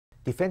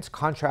Defense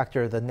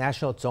contractor, the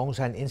National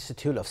Chung-Shan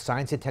Institute of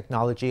Science and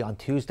Technology, on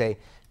Tuesday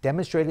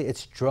demonstrated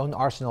its drone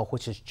arsenal,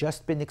 which has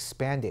just been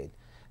expanded.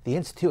 The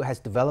institute has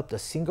developed a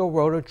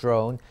single-rotor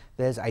drone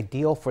that is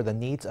ideal for the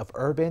needs of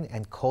urban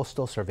and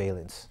coastal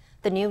surveillance.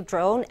 The new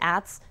drone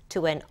adds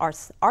to an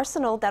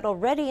arsenal that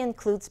already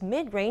includes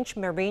mid-range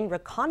marine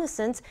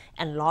reconnaissance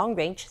and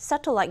long-range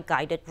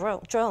satellite-guided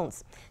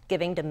drones,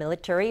 giving the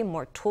military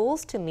more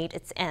tools to meet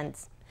its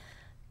ends.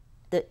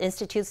 The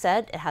institute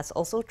said it has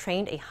also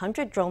trained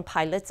 100 drone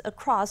pilots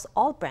across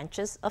all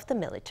branches of the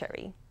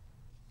military.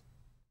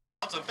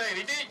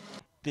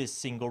 This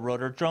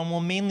single-rotor drone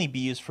will mainly be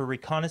used for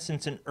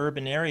reconnaissance in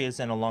urban areas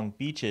and along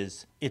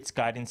beaches. Its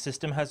guidance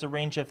system has a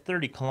range of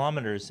 30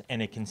 kilometers,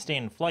 and it can stay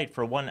in flight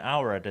for 1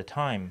 hour at a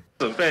time.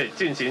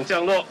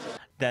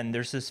 Then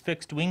there's this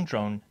fixed-wing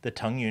drone, the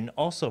Teng Yun,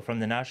 also from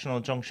the National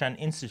Chung-Shan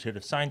Institute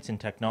of Science and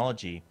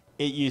Technology.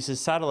 It uses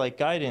satellite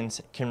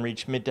guidance, can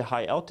reach mid to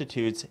high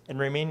altitudes, and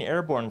remain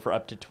airborne for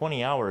up to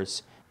 20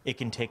 hours. It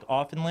can take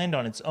off and land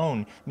on its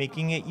own,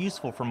 making it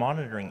useful for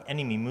monitoring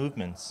enemy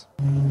movements.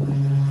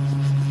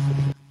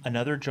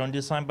 Another drone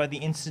designed by the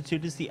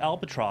Institute is the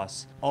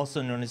Albatross,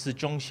 also known as the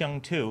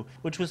Chung-Shan 2,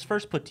 which was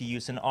first put to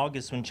use in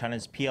August when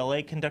China's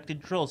PLA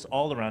conducted drills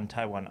all around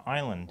Taiwan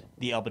Island.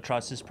 The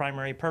Albatross's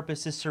primary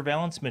purpose is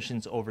surveillance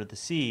missions over the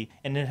sea,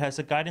 and it has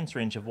a guidance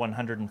range of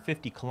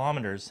 150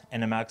 kilometers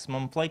and a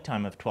maximum flight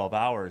time of 12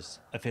 hours.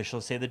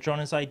 Officials say the drone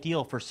is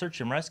ideal for search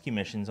and rescue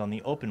missions on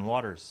the open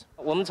waters.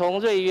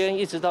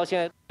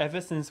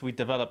 Ever since we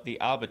developed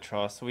the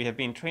Albatross, we have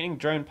been training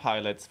drone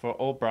pilots for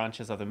all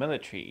branches of the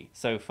military.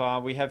 So far,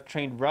 we have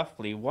trained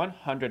roughly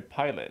 100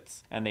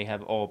 pilots, and they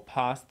have all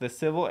passed the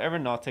Civil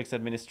Aeronautics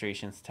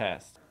Administration's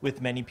test.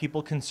 With many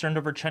people concerned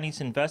over Chinese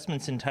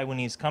investments in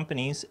Taiwanese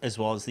companies, as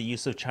well as the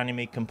use of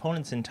China-made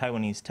components in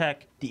Taiwanese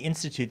tech, the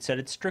Institute said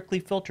it strictly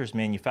filters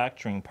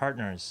manufacturing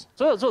partners.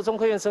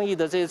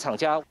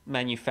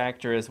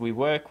 Manufacturers we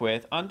work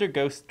with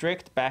undergo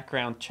strict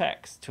background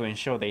checks to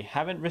ensure they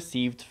haven't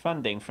received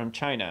funding from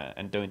China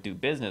and don't do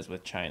business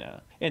with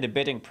China. In the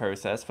bidding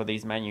process for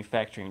these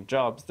manufacturing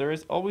jobs, there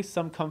is always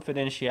some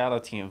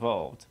confidentiality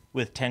involved.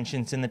 With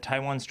tensions in the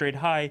Taiwan Strait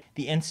high,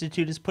 the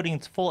Institute is putting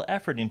its full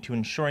effort into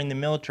ensuring the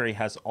military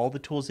has all the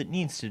tools it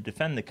needs to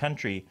defend the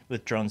country.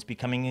 With drones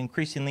becoming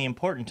increasingly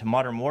important to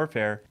modern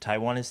warfare,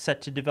 Taiwan is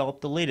set to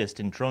develop the latest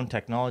in drone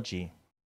technology.